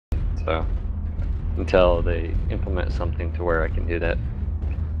though, until they implement something to where I can do that.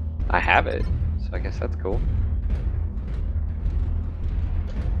 I have it, so I guess that's cool.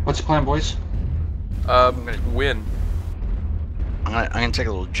 What's the plan, boys? Win. I'm gonna take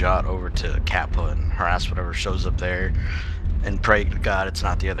a little jot over to Cattra and harass whatever shows up there, and pray to God it's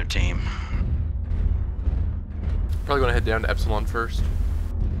not the other team. Probably gonna head down to Epsilon first.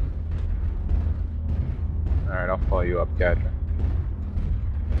 Alright, I'll follow you up, Cattra.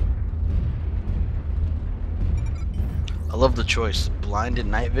 I love the choice, blind and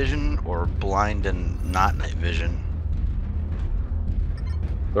night vision or blind and not night vision.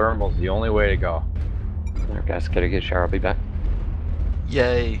 Thermal's the only way to go. Alright guys, gotta get a shower, I'll be back.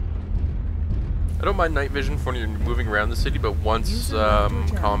 Yay. I don't mind night vision for when you're moving around the city, but once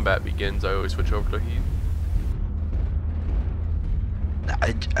combat begins, I always switch over to heat.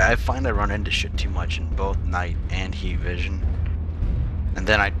 I find I run into shit too much in both night and heat vision, and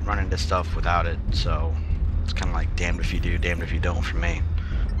then I run into stuff without it, so it's kind of like damned if you do, damned if you don't for me.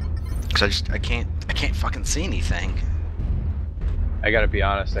 Cause I can't fucking see anything. I gotta be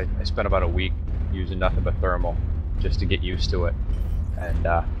honest, I spent about a week using nothing but thermal just to get used to it, and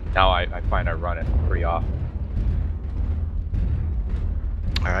now I find I run it pretty often.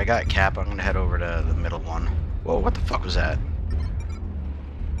 Alright, I got Cap. I'm gonna head over to the middle one. Whoa, what the fuck was that?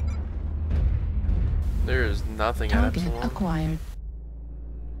 There is nothing at Target Epsilon. acquired.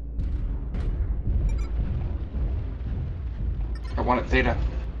 I want it Theta.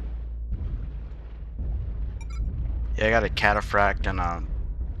 Yeah, I got a Cataphract and a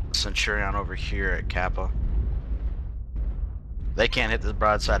Centurion over here at Kappa. They can't hit the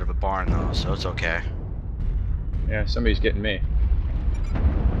broadside of a barn though, so it's okay. Yeah, somebody's getting me.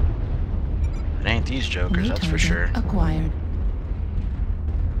 It ain't these jokers, New that's for target sure. acquired.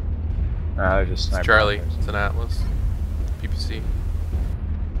 There's a sniper. It's Charlie. out there. It's an Atlas. PPC.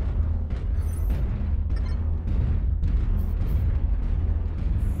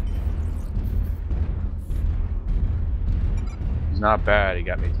 He's not bad, he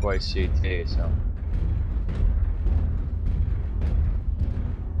got me twice CT, so.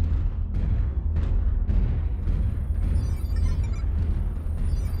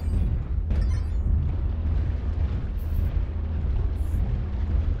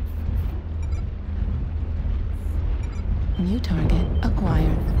 New target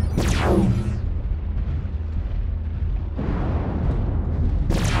acquired.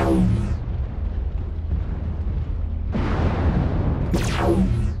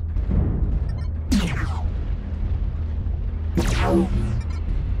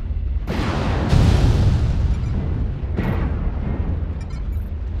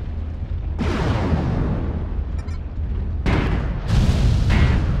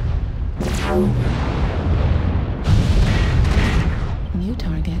 New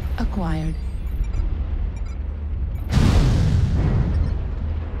target acquired.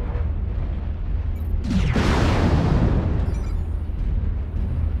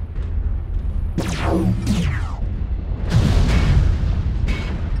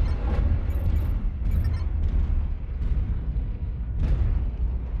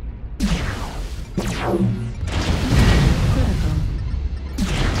 Critical.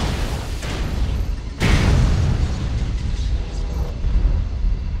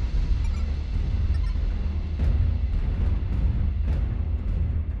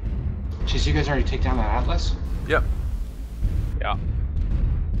 Jeez, you guys already take down that Atlas? Yep. Yeah.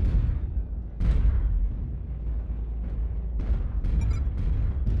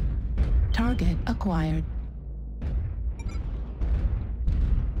 Target acquired.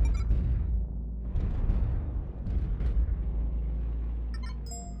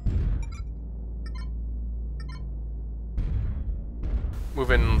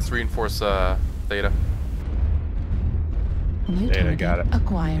 Move in, let's reinforce Theta. New Theta, target got it.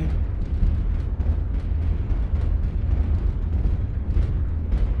 acquired.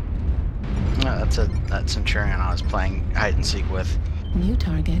 That's that Centurion I was playing hide and seek with. New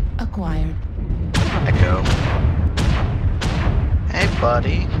target acquired. Echo. Hey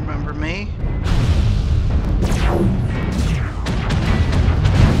buddy, remember me?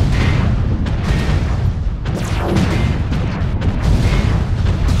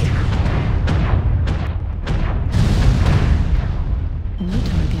 New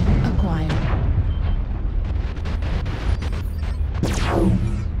target acquired.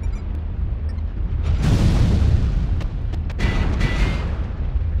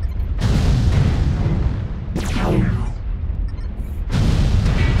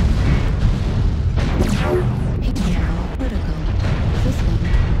 Hit now critical. System.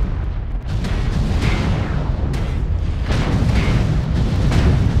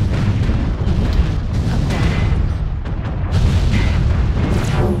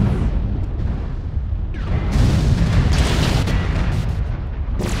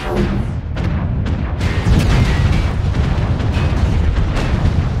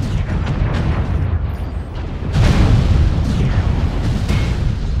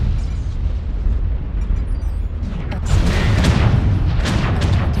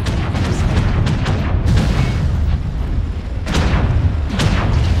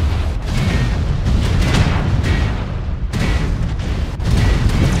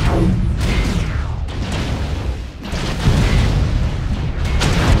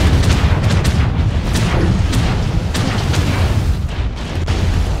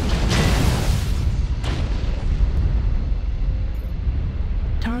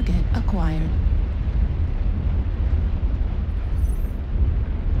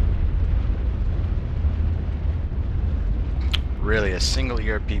 single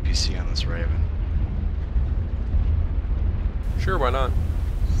ERP PC on this Raven. Sure, why not?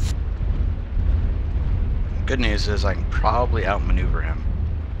 Good news is I can probably outmaneuver him.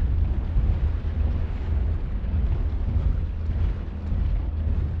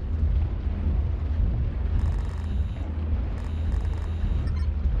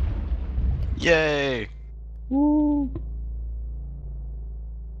 Yay! Woo.